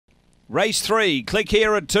Race 3, click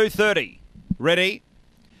here at 2:30. Ready?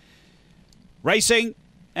 Racing.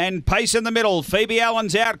 And pace in the middle. Phoebe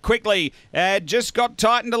Allen's out quickly. Just got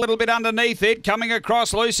tightened a little bit underneath it. Coming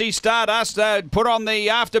across Lucy Stardust. Put on the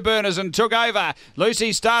afterburners and took over.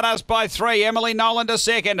 Lucy Stardust by 3. Emily Nolan to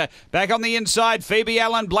second. Back on the inside. Phoebe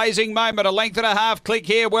Allen, Blazing Moment. A length and a half. Click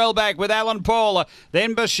here well back with Alan Paul.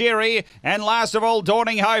 Then Bashiri. And last of all,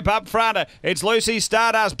 Dawning Hope up front. It's Lucy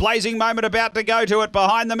Stardust. Blazing Moment about to go to it.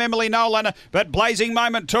 Behind them, Emily Nolan. But Blazing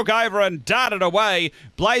Moment took over and darted away.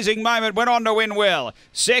 Blazing Moment went on to win well.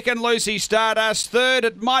 Second, Lucy Stardust. Third,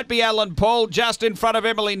 it might be Alan Paul, just in front of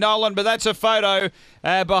Emily Nolan, but that's a photo.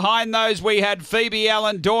 Behind those, we had Phoebe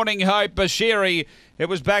Allen, Dawning Hope, Bashiri. It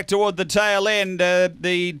was back toward the tail end.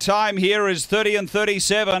 The time here is 30 and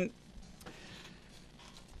 37.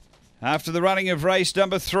 After the running of race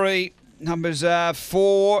number 3, numbers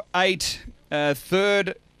 4, 8.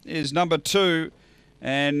 Third is number 2,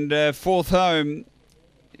 and fourth home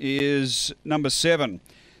is number 7.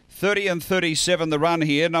 30 and 37 the run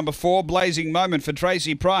here. Number 4, Blazing Moment for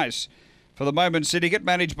Tracy Price. For the Moment Syndicate,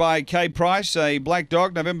 managed by Kay Price, a black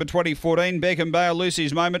dog, November 2014. Beckham Bale,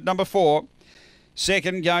 Lucy's Moment, number 4.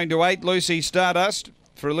 Second, going to 8, Lucy Stardust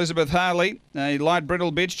for Elizabeth Harley, a light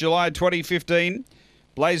brindle bitch, July 2015.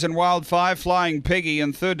 Blazing Wildfire, Flying Peggy,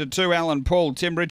 and third to 2, Alan Paul, Tim Richards.